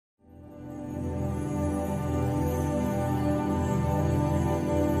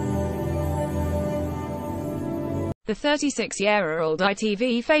The 36-year-old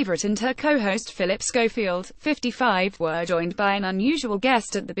ITV favourite and her co-host Philip Schofield, 55, were joined by an unusual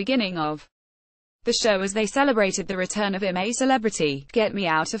guest at the beginning of the show as they celebrated the return of a celebrity. Get me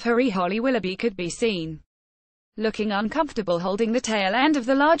out of here. Holly Willoughby could be seen looking uncomfortable holding the tail end of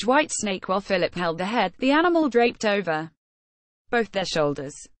the large white snake while Philip held the head, the animal draped over both their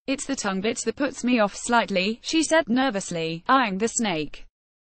shoulders. "It's the tongue bit that puts me off slightly," she said nervously, eyeing the snake.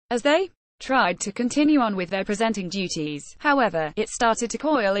 As they tried to continue on with their presenting duties, however, it started to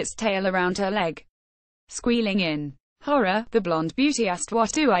coil its tail around her leg. Squealing in horror, the blonde beauty asked,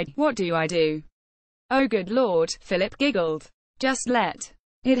 What do I do? "Oh good lord," Philip giggled. "Just let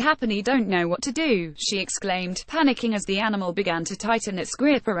it happen. I don't know what to do," she exclaimed, panicking as the animal began to tighten its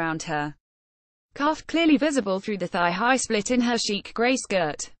grip around her calf, clearly visible through the thigh-high split in her chic grey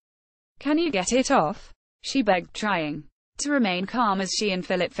skirt. "Can you get it off?" she begged, trying to remain calm as she and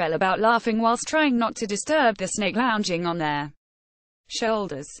Philip fell about laughing whilst trying not to disturb the snake lounging on their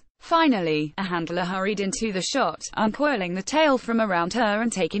shoulders. Finally, a handler hurried into the shot, uncoiling the tail from around her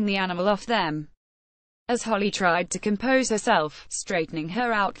and taking the animal off them. As Holly tried to compose herself, straightening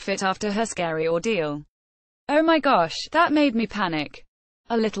her outfit after her scary ordeal. "Oh my gosh, that made me panic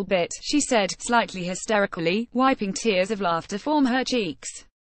a little bit," she said, slightly hysterically, wiping tears of laughter from her cheeks.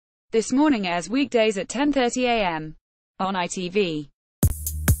 This Morning airs weekdays at 10:30 a.m. on ITV.